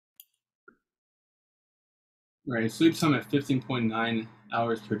Right, sleep time at 15.9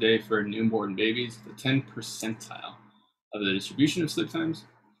 hours per day for newborn babies, the 10th percentile of the distribution of sleep times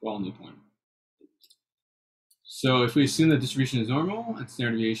for all newborn. So if we assume that distribution is normal and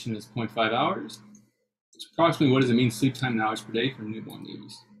standard deviation is 0.5 hours, it's approximately what does it mean sleep time in hours per day for newborn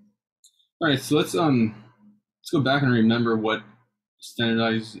babies? All right, so let's go back and remember what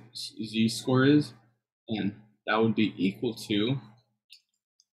standardized z-score is, and that would be equal to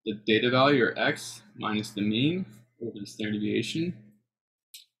the data value, or x, minus the mean over the standard deviation.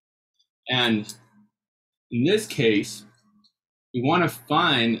 And in this case, we want to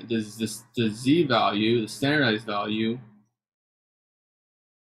find the z value, the standardized value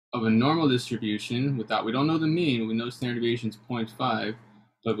of a normal distribution without, we don't know the mean, we know standard deviation is 0.5,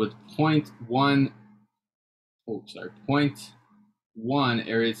 but with 0.1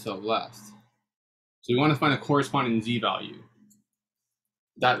 area to the left. So we want to find a corresponding z value.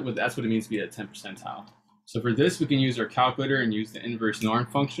 That's what it means to be at 10th percentile. So for this, we can use our calculator and use the inverse norm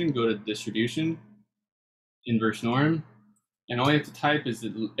function, go to distribution, inverse norm, and all you have to type is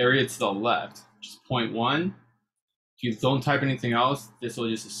the area to the left, which is 0.1. If you don't type anything else, this will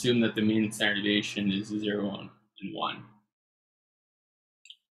just assume that the mean standard deviation is 0 and 1.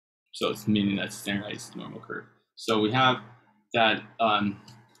 So it's meaning that's standardized normal curve. So we have that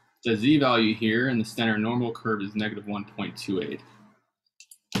the z value here in the standard normal curve is negative 1.28.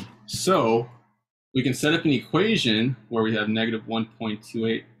 So we can set up an equation where we have negative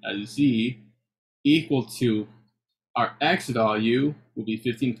 1.28 as z equal to our x value will be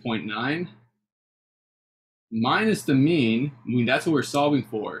 15.9 minus the mean, I mean that's what we're solving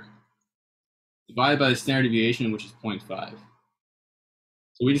for, divided by the standard deviation, which is 0.5.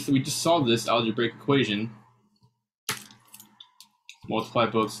 So we just solved this algebraic equation, multiply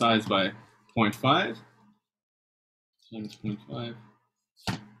both sides by 0.5 times 0.5,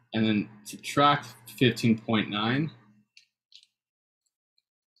 and then subtract 15.9.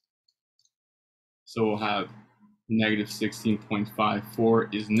 So we'll have negative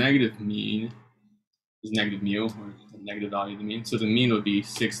 16.54 is negative mean, is negative mu, or the negative value of the mean. So the mean would be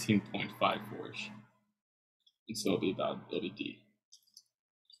 16.54-ish. And so it'll be D.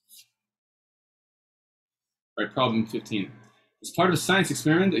 All right, problem 15. As part of a science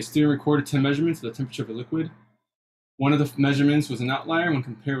experiment, a student recorded 10 measurements of the temperature of a liquid. One of the measurements was an outlier when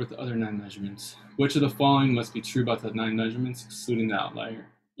compared with the other 9 measurements. Which of the following must be true about the 9 measurements, excluding the outlier,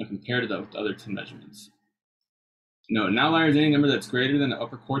 when compared to that with the other 10 measurements? No, an outlier is any number that's greater than the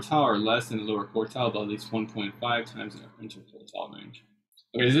upper quartile or less than the lower quartile by at least 1.5 times the interquartile range.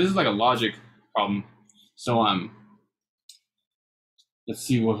 Okay, so this is like a logic problem. So let's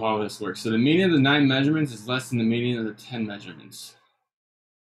see how this works. So the median of the 9 measurements is less than the median of the 10 measurements.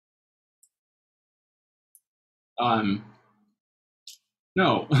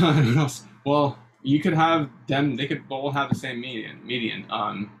 No, well, you could have them, they could all have the same median.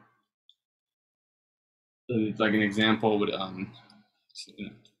 Like an example would,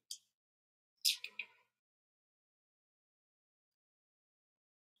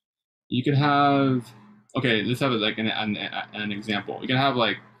 you could have, okay, let's have it like an example. You can have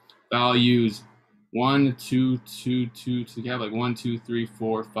like values 1, 2, 2, 2, so you have like 1, 2, 3,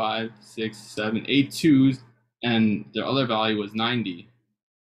 4, 5, 6, 7, 8 2s, and the other value was 90.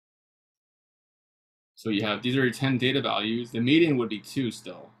 So you have, these are your 10 data values. The median would be 2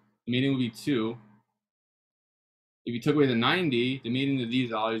 still. The median would be 2. If you took away the 90, the median of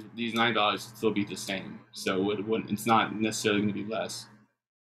these values, these 9 values would still be the same. So it's not necessarily going to be less.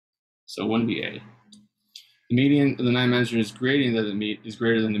 So it wouldn't be A. The median of the 9 measurements is greater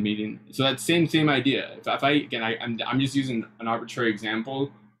than the median. So that same idea. I'm just using an arbitrary example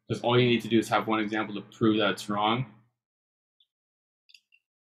because all you need to do is have one example to prove that it's wrong.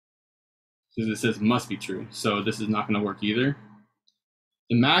 Because it says must be true, so this is not going to work either.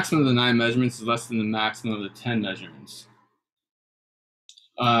 The maximum of the 9 measurements is less than the maximum of the 10 measurements.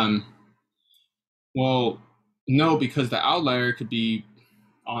 Well, no, because the outlier could be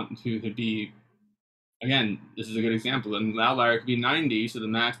again, this is a good example, and the outlier could be 90, so the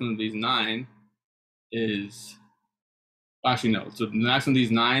maximum of these 9 is, actually no, so the maximum of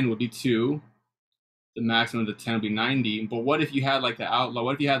these 9 would be 2, the maximum of the 10 would be 90, but what if you had like the outlier,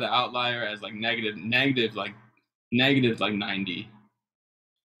 what if you had the outlier as like negative like 90?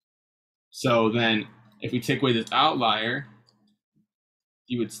 So then if we take away this outlier,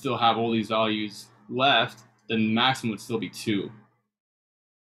 you would still have all these values left, then the maximum would still be 2.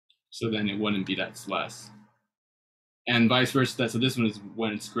 So then it wouldn't be that's less. And vice versa, so this one is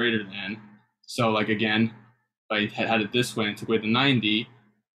when it's greater than. So like again, if I had it this way and took away the 90,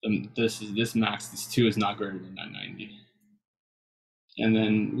 then this 2 is not greater than that 90. And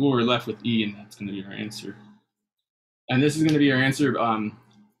then we're left with E, and that's going to be our answer. And this is going to be our answer.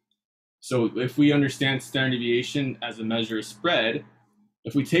 So if we understand standard deviation as a measure of spread,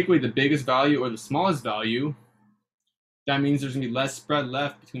 if we take away the biggest value or the smallest value, that means there's going to be less spread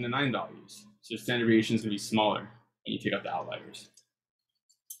left between the 9 values. So standard deviation is going to be smaller when you take out the outliers.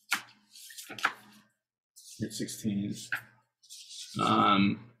 16.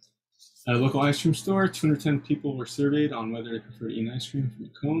 At a local ice cream store, 210 people were surveyed on whether they prefer eating ice cream from a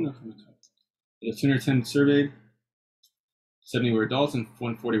cone or from a cup. The 210 surveyed, 70 were adults and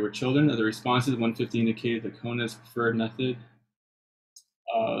 140 were children. Of the responses, 150 indicated the cone as preferred method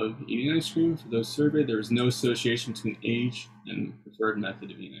of eating ice cream. For those surveyed, there was no association between age and preferred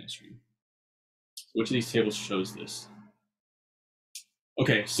method of eating ice cream. Which of these tables shows this?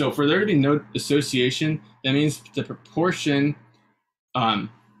 Okay, so for there to be no association, that means the proportion of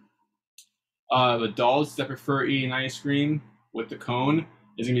adults that prefer eating ice cream with the cone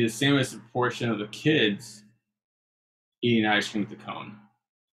is going to be the same as the proportion of the kids eating ice cream with the cone.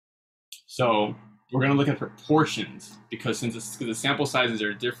 So we're going to look at proportions because the sample sizes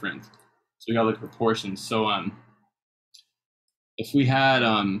are different, so we got to look at proportions. So if we had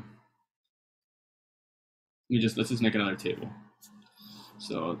let's just make another table.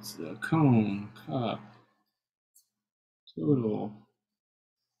 So it's the cone, cup, total,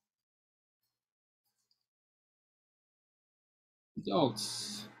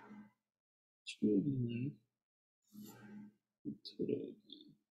 adults, children, total.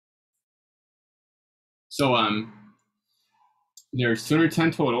 So there's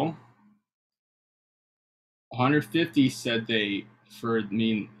 210 total. 150 said they preferred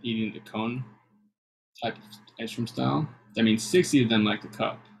me eating the cone type of ice cream style. That means 60 of them like the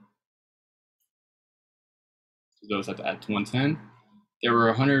cup. So those have to add to 110. There were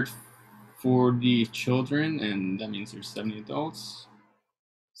 140 children, and that means there's 70 adults.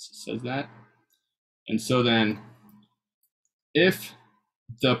 It says that. And so then, if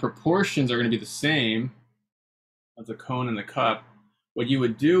the proportions are going to be the same of the cone and the cup, what you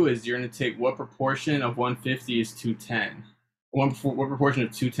would do is you're going to take what proportion of 150 is 210. What proportion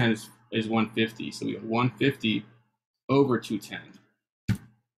of 210 is 150? So we have 150 over 210.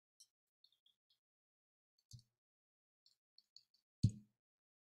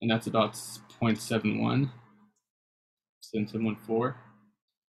 And that's about 0.71, 7714.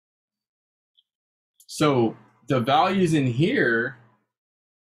 So the values in here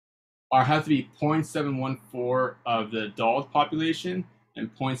have to be 0.714 of the adult population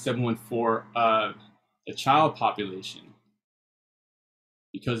and 0.714 of the child population,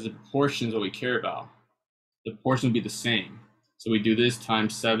 because the proportion is what we care about. The proportion would be the same. So we do this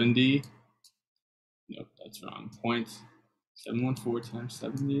times 70. Nope, that's wrong. 0.714 times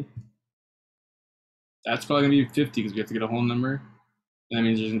 70. That's probably going to be 50 because we have to get a whole number. And that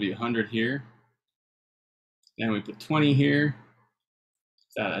means there's going to be 100 here. Then we put 20 here.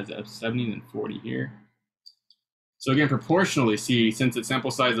 That adds up 70, and then 40 here. So again, proportionally, see, since the sample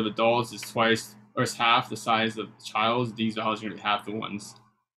size of adults is twice or is half the size of child's, these values are going to be half the ones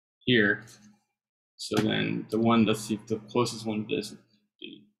here. So then the one, let's see, the closest one to this would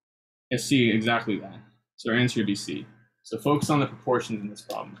be, let's see exactly that. So our answer would be C. So focus on the proportions in this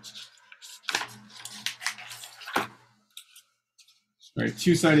problem. All right,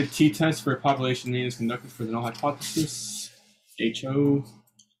 two-sided t-test for a population mean is conducted for the null hypothesis. HO,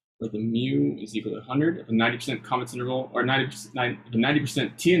 where the mu is equal to 100. If a 90% confidence interval, or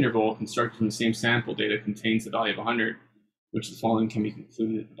 90% t-interval constructed from the same sample data contains the value of 100, which the following can be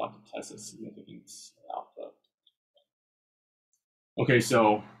concluded about the test as significance alpha. Okay,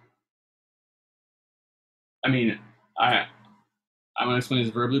 so, I mean, I'm going to explain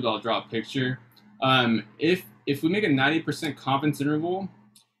this verbally, but I'll draw a picture. If we make a 90% confidence interval,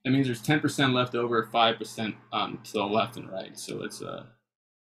 that means there's 10% left over, 5% to the left and right. So let's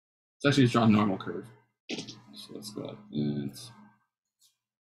actually just draw a normal curve. So let's go like that.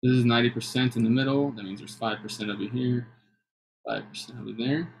 This is 90% in the middle. That means there's 5% over here, 5% over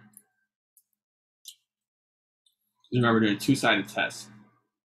there. Remember, we're doing a two-sided test.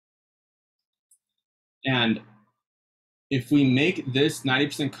 And if we make this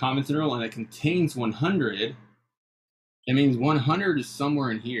 90% confidence interval and it contains 100, that means 100 is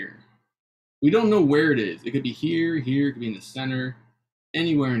somewhere in here. We don't know where it is. It could be here, here, it could be in the center,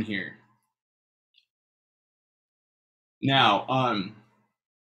 anywhere in here. Now,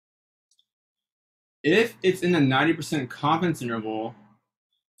 if it's in the 90% confidence interval,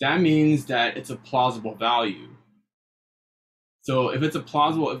 that means that it's a plausible value. So if it's a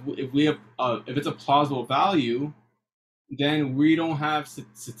plausible, if it's a plausible value, then we don't have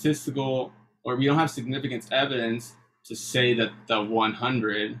statistical, or we don't have significance evidence to say that the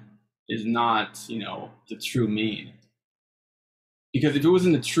 100 is not, the true mean. Because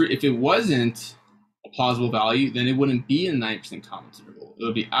if it wasn't a plausible value, then it wouldn't be in 90% confidence interval. It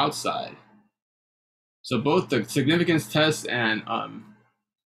would be outside. So both the significance test and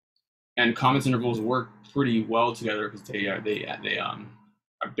confidence intervals work pretty well together because they are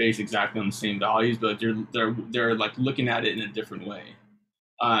based exactly on the same values, but they're like looking at it in a different way.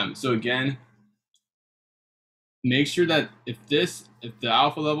 So again, make sure that if the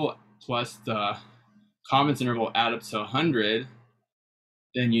alpha level plus the confidence interval add up to 100,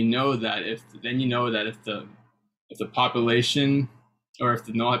 then you know that if the population or if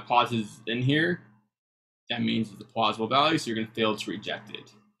the null hypothesis is in here, that means it's a plausible value, so you're going to fail to reject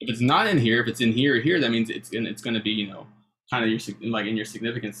it. If it's not in here, if it's in here or here, that means it's going to be, kind of like in your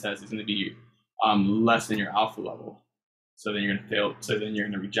significance test, it's going to be less than your alpha level. So then you're going to fail. So then you're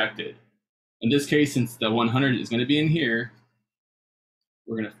going to reject it. In this case, since the 100 is going to be in here,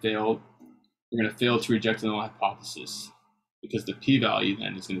 we're going to fail. We're going to fail to reject the null hypothesis because the p-value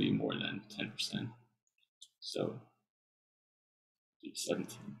then is going to be more than 10%. So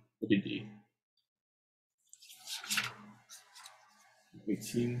 17 would be D.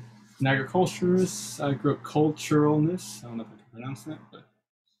 18. An agriculturalness. I don't know if I can pronounce that, but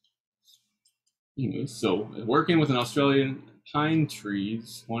anyway, so working with an Australian pine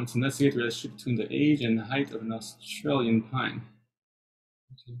trees, wanted to investigate the relationship between the age and the height of an Australian pine.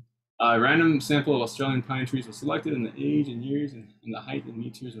 Okay. A random sample of Australian pine trees was selected, and the age in years and the height in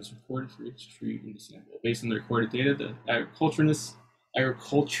meters was recorded for each tree in the sample. Based on the recorded data, the agriculturalist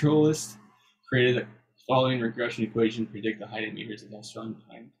created a following regression equation to predict the height in meters of the Australian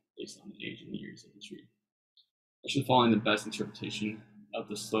pine based on the age and years of the tree. I should follow the best interpretation of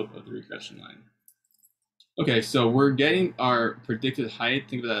the slope of the regression line. Okay, so we're getting our predicted height.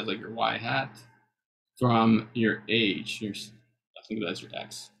 Think of that as like your y hat from your age. Think of that as your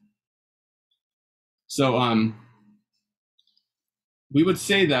x. So we would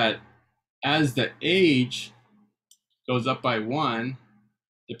say that as the age goes up by 1,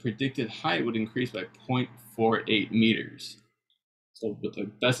 the predicted height would increase by 0.48 meters. So with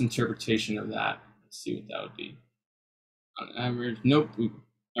the best interpretation of that, let's see what that would be. On average, nope.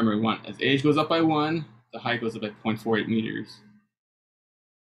 Remember, we want as age goes up by 1, the height goes up by 0.48 meters.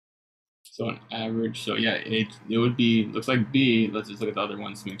 So on average, so yeah, it would be, looks like B. Let's just look at the other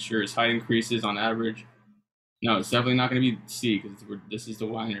ones to make sure his height increases on average. No, it's definitely not going to be C because this is the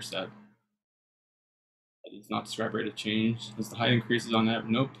y-intercept. It's not the scrap rate of change. As the height increases on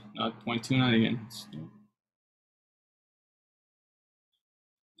average, nope, not 0.29 again. Nope.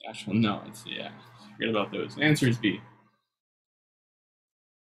 Actual, no, it's, yeah, forget about those. The answer is B.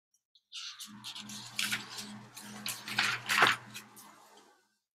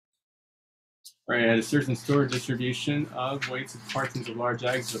 Right, at a certain storage distribution of weights of cartons of large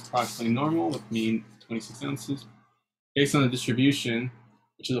eggs is approximately normal with mean 26 ounces. Based on the distribution,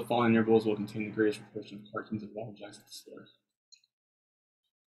 which of the following intervals will contain the greatest proportion of cartons of large eggs at the store?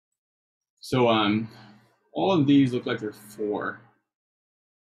 So all of these look like they're 4.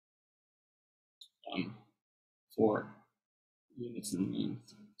 4 units in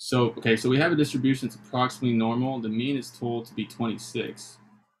length. So, okay, so we have a distribution that's approximately normal. The mean is told to be 26.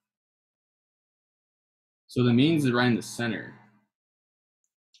 So the mean is right in the center.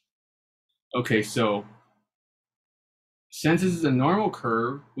 Okay, so since this is a normal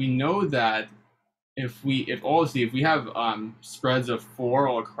curve, we know that if we have spreads of 4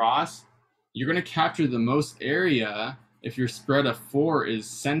 all across, you're going to capture the most area if your spread of 4 is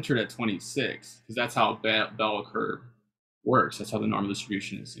centered at 26, because that's how a bell curve works. That's how the normal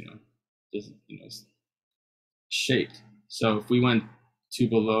distribution is, shaped. So if we went to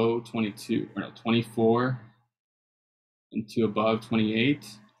below 24 and to above 28,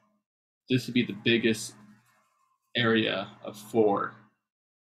 this would be the biggest area of 4.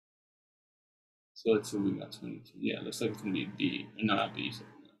 So let's say we got 22. Yeah, it looks like it's going to be B. No, not B. So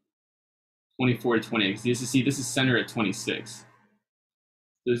 24 to 28. This is centered at 26.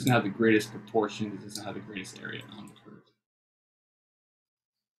 This doesn't have the greatest proportion. This doesn't have the greatest area on the curve.